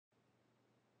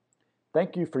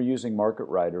Thank you for using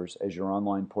MarketRiders as your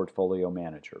online portfolio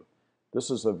manager. This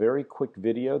is a very quick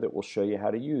video that will show you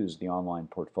how to use the online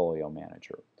portfolio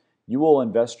manager. You will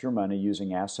invest your money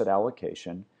using asset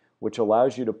allocation, which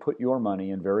allows you to put your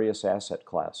money in various asset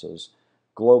classes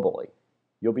globally.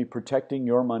 You'll be protecting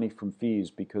your money from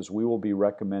fees because we will be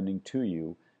recommending to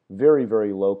you very,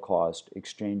 very low-cost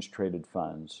exchange-traded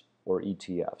funds, or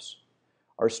ETFs.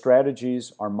 Our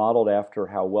strategies are modeled after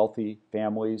how wealthy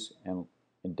families and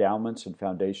endowments and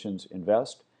foundations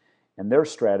invest, and their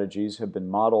strategies have been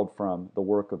modeled from the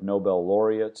work of Nobel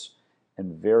laureates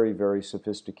and very, very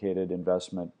sophisticated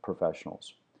investment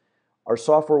professionals. Our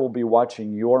software will be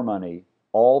watching your money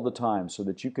all the time so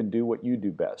that you can do what you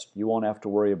do best. You won't have to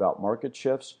worry about market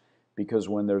shifts because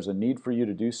when there's a need for you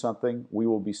to do something, we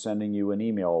will be sending you an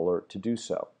email alert to do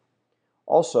so.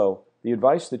 Also, the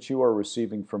advice that you are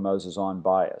receiving from us is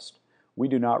unbiased. We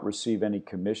do not receive any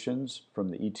commissions from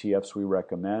the ETFs we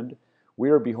recommend. We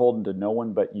are beholden to no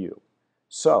one but you.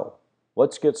 So,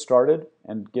 let's get started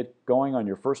and get going on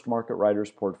your first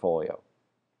MarketRiders portfolio.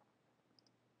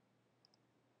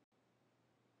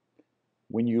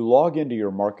 When you log into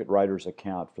your MarketRiders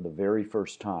account for the very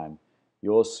first time,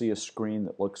 you'll see a screen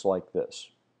that looks like this.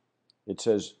 It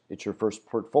says it's your first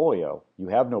portfolio. You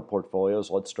have no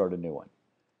portfolios, let's start a new one.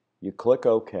 You click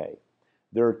OK.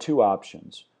 There are two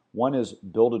options. One is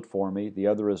build it for me, the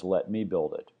other is let me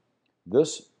build it.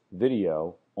 This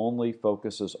video only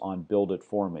focuses on build it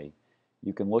for me.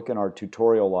 You can look in our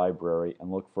tutorial library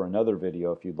and look for another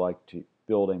video if you'd like to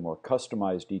build a more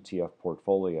customized ETF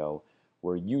portfolio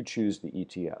where you choose the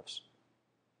ETFs.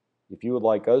 If you would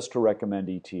like us to recommend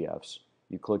ETFs,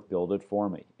 you click build it for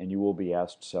me and you will be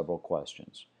asked several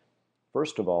questions.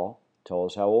 First of all, tell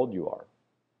us how old you are.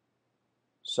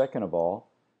 Second of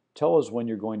all, tell us when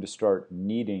you're going to start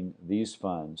needing these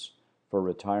funds for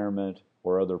retirement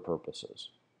or other purposes.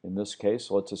 In this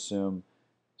case, let's assume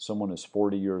someone is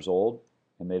 40 years old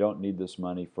and they don't need this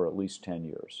money for at least 10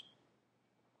 years.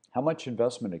 How much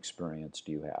investment experience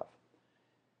do you have?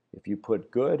 If you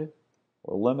put good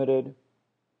or limited,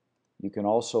 you can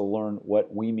also learn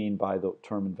what we mean by the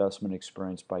term investment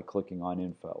experience by clicking on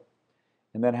info.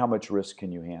 And then how much risk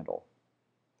can you handle?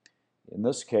 In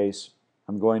this case,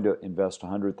 I'm going to invest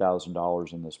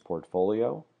 $100,000 in this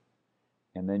portfolio,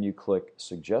 and then you click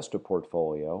Suggest a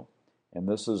Portfolio, and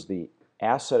this is the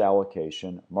asset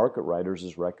allocation MarketRiders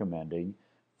is recommending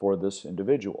for this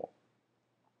individual.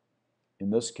 In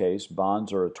this case,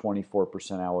 bonds are a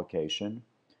 24% allocation,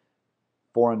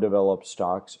 foreign developed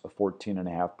stocks a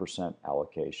 14.5%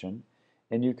 allocation,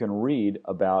 and you can read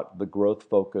about the growth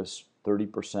focus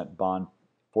 30% bond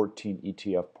 14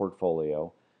 ETF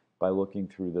portfolio by looking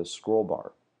through this scroll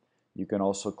bar. You can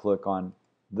also click on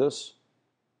this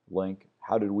link,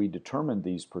 how did we determine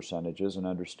these percentages, and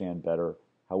understand better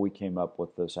how we came up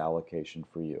with this allocation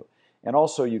for you. And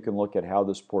also you can look at how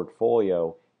this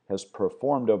portfolio has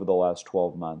performed over the last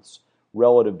 12 months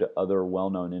relative to other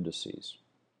well-known indices.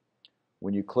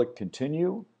 When you click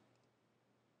continue,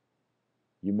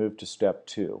 you move to step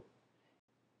 2.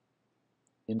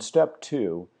 In step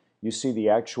 2, you see the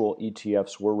actual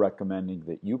ETFs we're recommending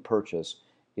that you purchase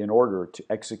in order to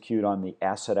execute on the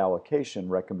asset allocation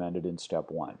recommended in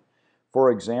step 1.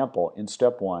 For example, in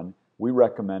step 1, we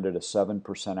recommended a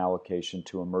 7% allocation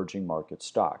to emerging market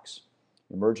stocks.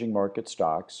 Emerging market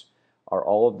stocks are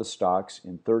all of the stocks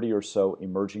in 30 or so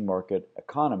emerging market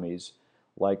economies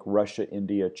like Russia,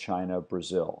 India, China,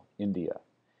 Brazil, India.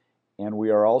 And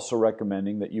we are also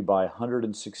recommending that you buy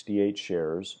 168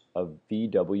 shares of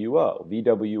VWO.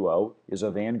 VWO is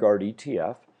a Vanguard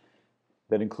ETF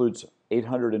that includes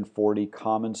 840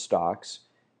 common stocks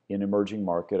in emerging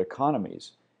market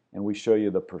economies. And we show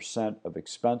you the percent of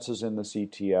expenses in this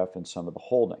ETF and some of the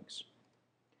holdings.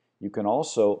 You can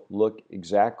also look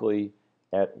exactly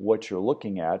at what you're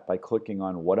looking at by clicking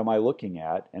on what am I looking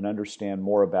at and understand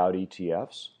more about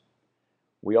ETFs.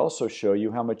 We also show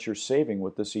you how much you're saving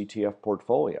with this ETF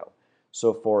portfolio.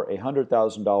 So for a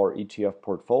 $100,000 ETF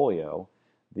portfolio,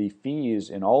 the fees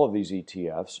in all of these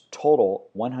ETFs total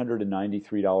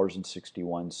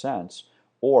 $193.61,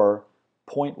 or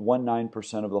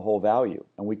 0.19% of the whole value.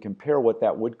 And we compare what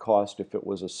that would cost if it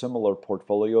was a similar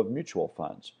portfolio of mutual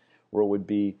funds, where it would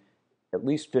be at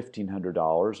least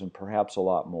 $1,500 and perhaps a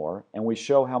lot more, and we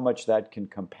show how much that can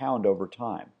compound over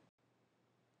time.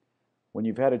 When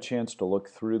you've had a chance to look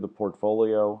through the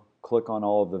portfolio, click on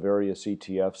all of the various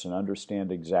ETFs and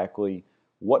understand exactly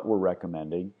what we're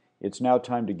recommending, it's now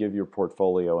time to give your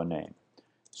portfolio a name.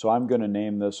 So I'm going to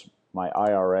name this my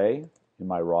IRA in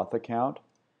my Roth account.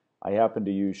 I happen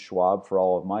to use Schwab for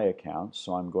all of my accounts,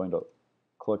 so I'm going to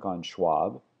click on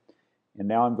Schwab. And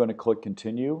now I'm going to click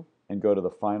Continue, and go to the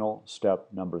final step,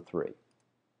 number 3.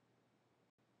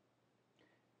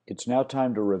 It's now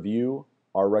time to review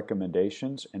our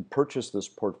recommendations and purchase this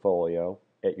portfolio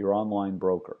at your online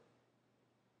broker.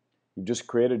 You just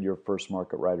created your first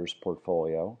MarketRiders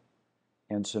portfolio,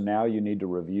 and so now you need to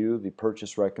review the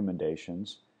purchase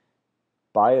recommendations,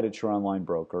 buy it at your online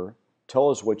broker, tell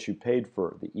us what you paid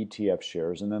for the ETF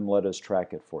shares, and then let us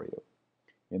track it for you.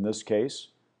 In this case,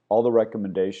 all the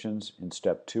recommendations in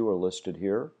step 2 are listed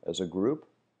here as a group.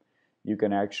 You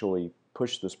can actually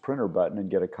push this printer button and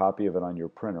get a copy of it on your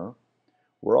printer.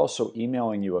 We're also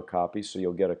emailing you a copy, so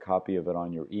you'll get a copy of it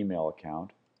on your email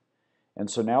account.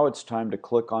 And so now it's time to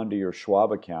click onto your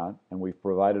Schwab account, and we've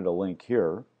provided a link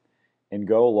here, and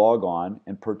go log on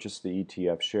and purchase the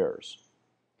ETF shares.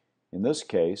 In this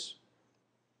case,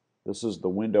 this is the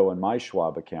window in my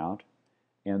Schwab account,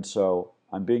 and so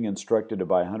I'm being instructed to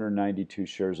buy 192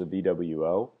 shares of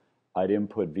VWO. I'd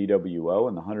input VWO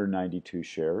and the 192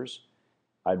 shares.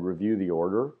 I'd review the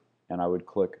order, and I would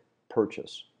click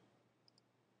Purchase.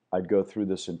 I'd go through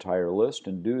this entire list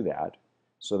and do that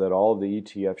so that all of the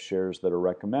ETF shares that are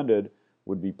recommended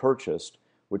would be purchased,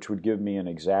 which would give me an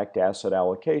exact asset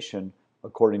allocation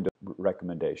according to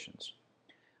recommendations.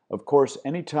 Of course,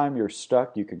 anytime you're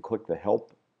stuck, you can click the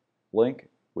Help link,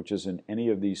 which is in any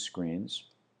of these screens.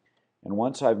 And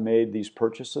once I've made these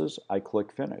purchases, I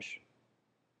click Finish.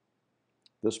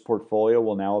 This portfolio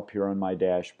will now appear on my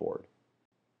dashboard.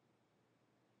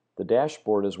 The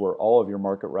dashboard is where all of your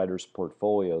MarketRiders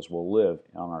portfolios will live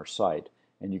on our site,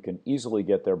 and you can easily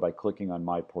get there by clicking on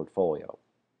My Portfolio.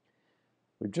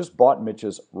 We've just bought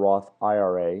Mitch's Roth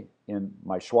IRA in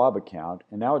my Schwab account,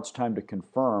 and now it's time to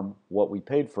confirm what we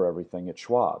paid for everything at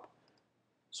Schwab.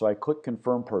 So I click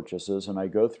Confirm Purchases, and I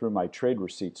go through my trade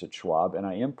receipts at Schwab, and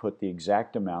I input the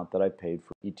exact amount that I paid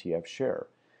for ETF share.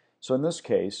 So in this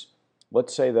case,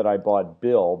 let's say that I bought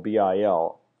BIL,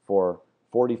 B-I-L, for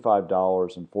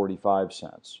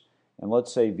 $45.45. And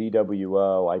let's say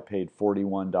VWO, I paid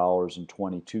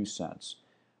 $41.22.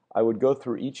 I would go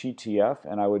through each ETF,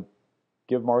 and I would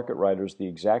give MarketRiders the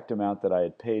exact amount that I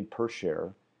had paid per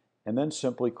share, and then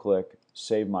simply click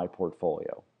Save My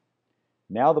Portfolio.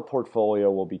 Now the portfolio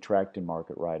will be tracked in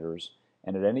MarketRiders,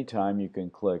 and at any time you can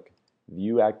click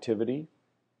View Activity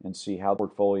and see how the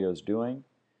portfolio is doing.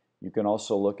 You can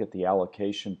also look at the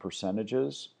allocation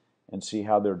percentages and see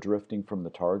how they're drifting from the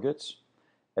targets.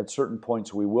 At certain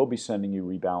points we will be sending you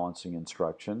rebalancing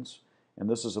instructions, and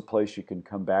this is a place you can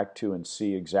come back to and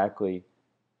see exactly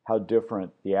how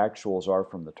different the actuals are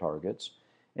from the targets.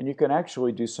 And you can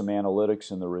actually do some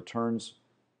analytics in the Returns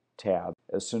tab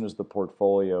as soon as the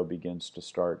portfolio begins to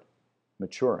start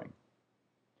maturing.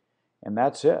 And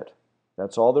that's it.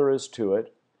 That's all there is to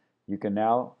it. You can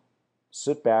now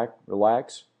sit back,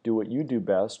 relax, do what you do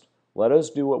best, let us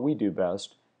do what we do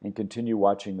best, and continue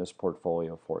watching this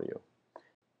portfolio for you.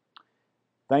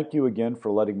 Thank you again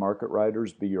for letting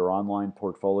MarketRiders be your online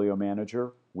portfolio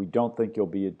manager. We don't think you'll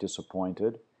be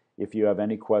disappointed. If you have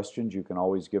any questions, you can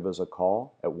always give us a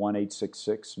call at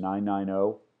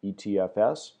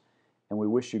 1-866-990-ETFS, and we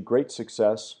wish you great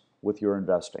success with your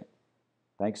investing.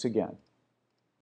 Thanks again.